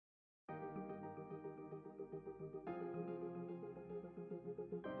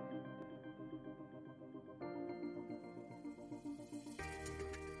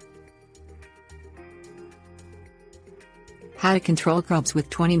How to control grubs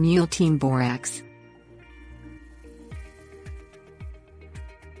with 20 Mule Team Borax.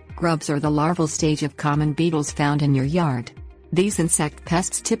 Grubs are the larval stage of common beetles found in your yard. These insect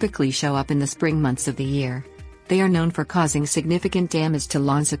pests typically show up in the spring months of the year. They are known for causing significant damage to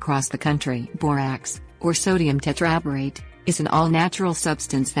lawns across the country. Borax, or sodium tetraborate, is an all-natural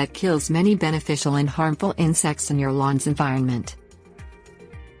substance that kills many beneficial and harmful insects in your lawn's environment.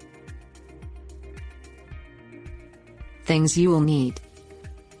 Things you will need: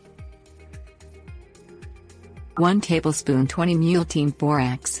 1 tablespoon 20 Mule Team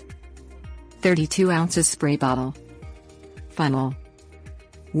Borax, 32 ounces spray bottle, funnel,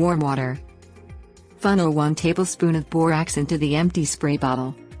 warm water. Funnel 1 tablespoon of borax into the empty spray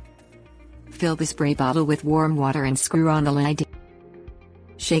bottle. Fill the spray bottle with warm water and screw on the lid.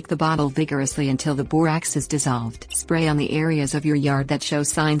 Shake the bottle vigorously until the borax is dissolved. Spray on the areas of your yard that show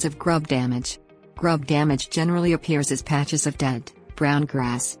signs of grub damage. Grub damage generally appears as patches of dead, brown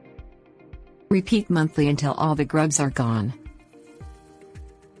grass. Repeat monthly until all the grubs are gone.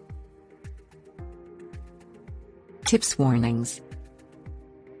 Tips: warnings.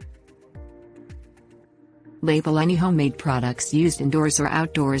 Label any homemade products used indoors or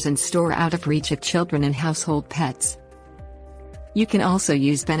outdoors and store out of reach of children and household pets. You can also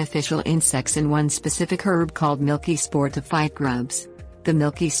use beneficial insects in one specific herb called milky spore to fight grubs. The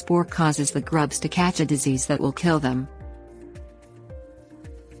milky spore causes the grubs to catch a disease that will kill them.